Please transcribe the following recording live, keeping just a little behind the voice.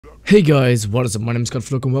Hey guys, what is up? My name is Scott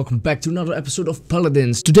and welcome back to another episode of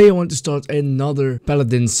Paladins. Today I want to start another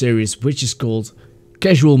Paladin series, which is called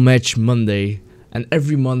Casual Match Monday. And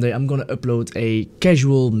every Monday I'm gonna upload a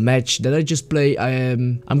casual match that I just play.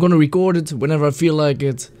 I'm gonna record it whenever I feel like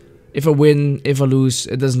it. If I win, if I lose,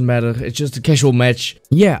 it doesn't matter. It's just a casual match.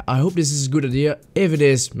 Yeah, I hope this is a good idea. If it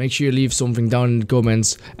is, make sure you leave something down in the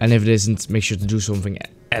comments. And if it isn't, make sure to do something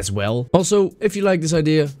as well. Also, if you like this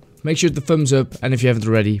idea, make sure to thumbs up, and if you haven't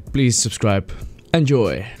already, please subscribe.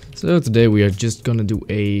 Enjoy! So today we are just gonna do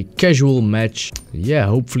a casual match. Yeah,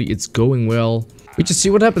 hopefully it's going well. We just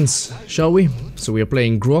see what happens, shall we? So we are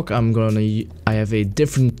playing Grog. I have a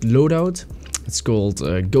different loadout. It's called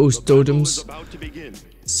Ghost Totems.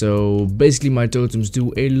 So basically my totems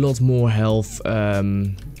do a lot more health.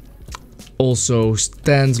 Also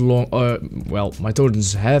stand long. Well, my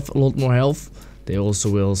totems have a lot more health. They also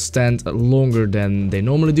will stand longer than they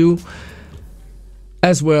normally do.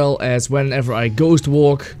 As well as whenever I ghost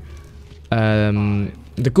walk, the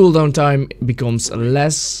cooldown time becomes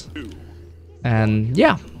less. And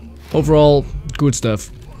yeah, overall good stuff.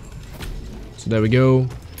 So there we go.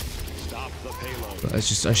 I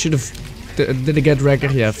should have. Did it get wrecker?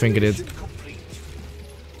 Yeah, I think it did.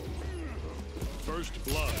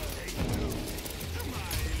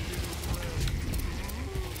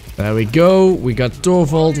 There we go. We got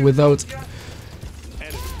Torvald without.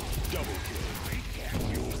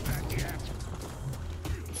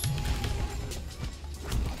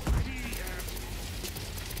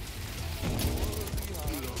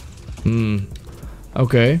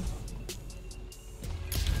 Okay.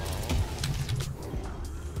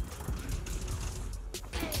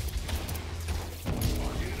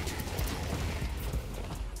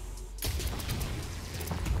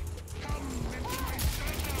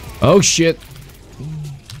 Oh shit.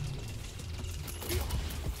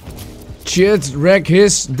 Shit, wreck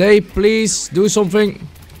his day, please. Do something.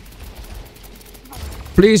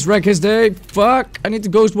 Please wreck his day. Fuck. I need to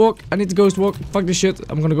ghost walk. Fuck this shit.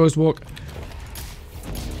 I'm gonna ghost walk.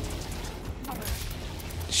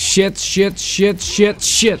 Shit.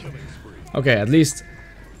 Okay, at least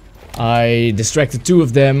I distracted two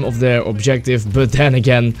of them of their objective, but then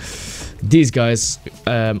again, these guys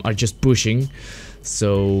are just pushing.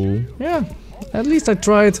 So yeah, at least I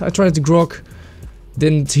tried to grog.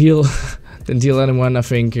 Didn't heal anyone, I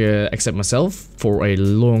think, except myself for a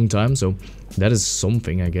long time. So that is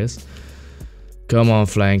something, I guess. Come on,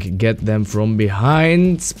 flank, get them from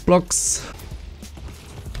behind. Blocks.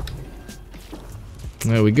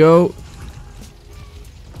 There we go.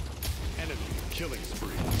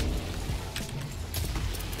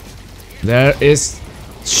 There is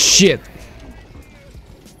shit.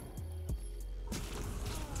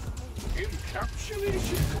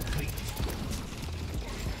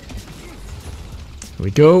 Here we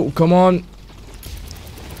go, come on.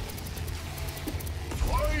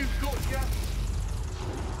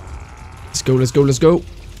 Let's go.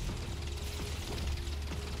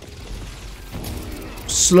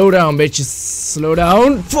 Slow down, bitches. Slow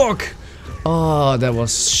down. Fuck. Oh, that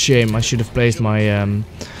was shame. I should have placed my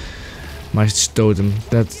my totem.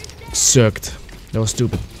 That sucked. That was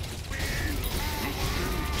stupid.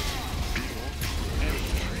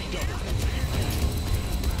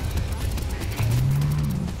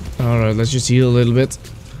 Alright, let's just heal a little bit.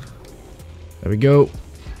 There we go.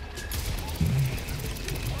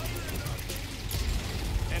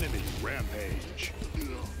 Enemy rampage.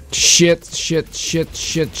 Shit. Shit.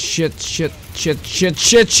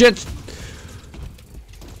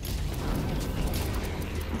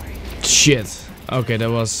 Okay,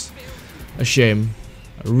 that was a shame.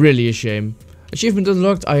 Really a shame. Achievement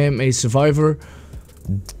unlocked. I am a survivor.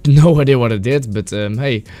 No idea what I did, but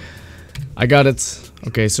hey, I got it.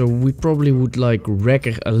 Okay, so we probably would like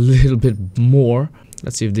wrecker a little bit more.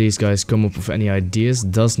 Let's see if these guys come up with any ideas.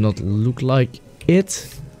 Does not look like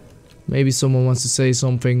it. Maybe someone wants to say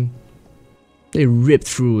something. They ripped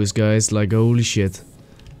through us, guys, like holy shit.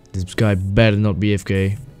 This guy better not be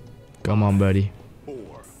AFK. Come on, buddy.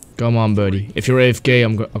 Come on, buddy. If you're AFK,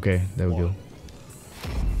 I'm go. Okay, there we go.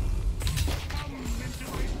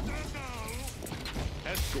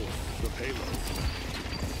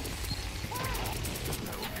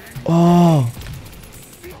 Oh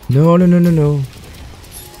no.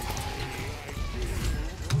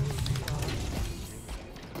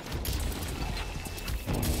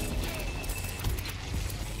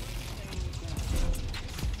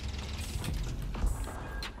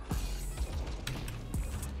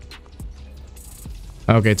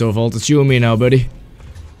 Okay, Torvald, it's you and me now, buddy.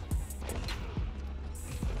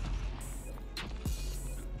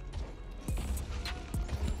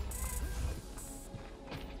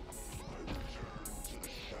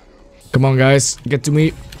 Come on, guys. Get to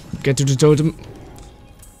me. Get to the totem.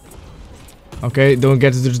 Okay, don't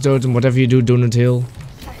get to the totem. Whatever you do, do not heal.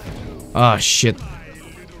 Ah, shit.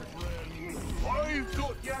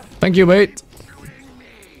 Thank you, mate.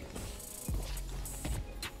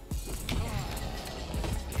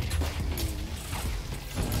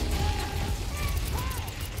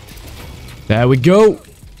 There we go.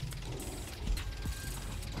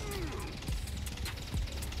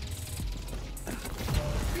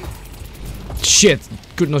 Shit,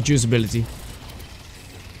 could not use ability.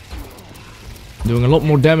 Doing a lot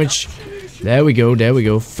more damage. There we go, there we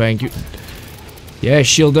go. Thank you. Yeah,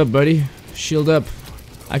 shield up, buddy. Shield up.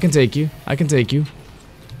 I can take you. I can take you.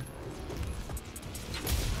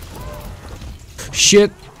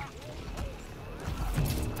 Shit.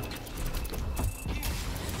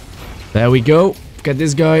 There we go. Get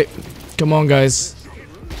this guy. Come on, guys.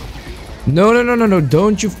 No, no, no, no, no.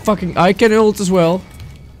 Don't you fucking... I can ult as well.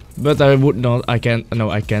 But I would not. I can't. No,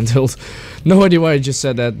 I can't ult. No idea why I just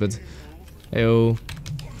said that, but... Ayo.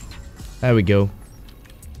 There we go.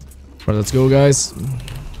 Right, let's go, guys.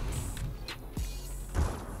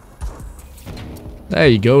 There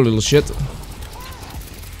you go, little shit.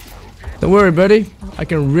 Don't worry, buddy. I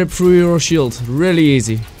can rip through your shield. Really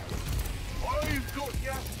easy.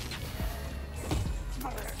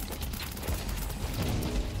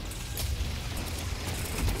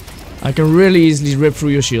 I can really easily rip through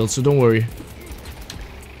your shield, so don't worry.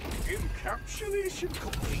 Encapsulation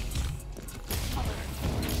complete.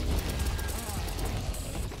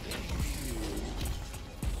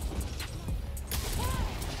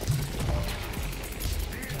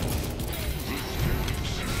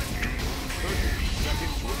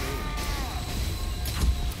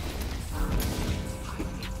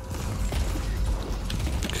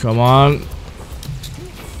 Come on.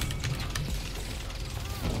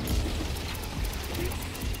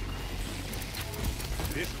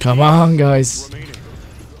 Come on, guys.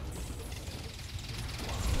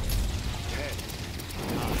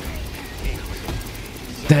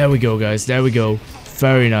 There we go, guys. There we go.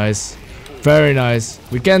 Very nice. Very nice.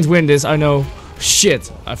 We can't win this, I know.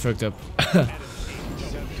 Shit, I fucked up.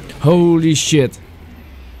 Holy shit.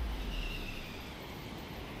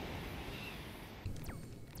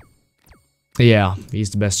 Yeah, he's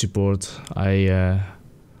the best support. I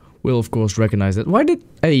will of course recognize that. Why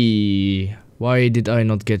did I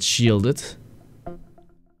not get shielded?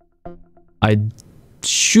 I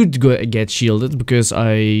should get shielded because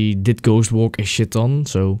I did ghost walk a shit ton,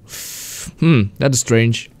 so that is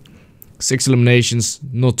strange. 6 eliminations,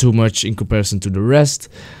 not too much in comparison to the rest,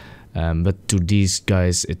 but to these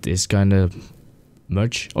guys it is kind of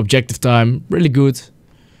much. Objective time, really good,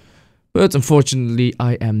 but unfortunately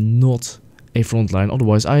I am not a frontline.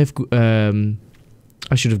 Otherwise I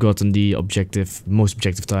should have gotten the most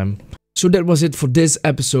objective time. So that was it for this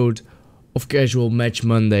episode of Casual Match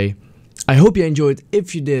Monday. I hope you enjoyed.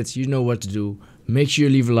 If you did, you know what to do. Make sure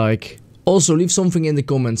you leave a like. Also, leave something in the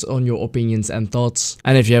comments on your opinions and thoughts.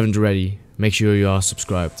 And if you haven't already, make sure you are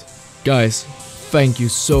subscribed. Guys, thank you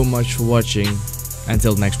so much for watching.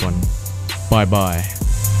 Until next one. Bye bye.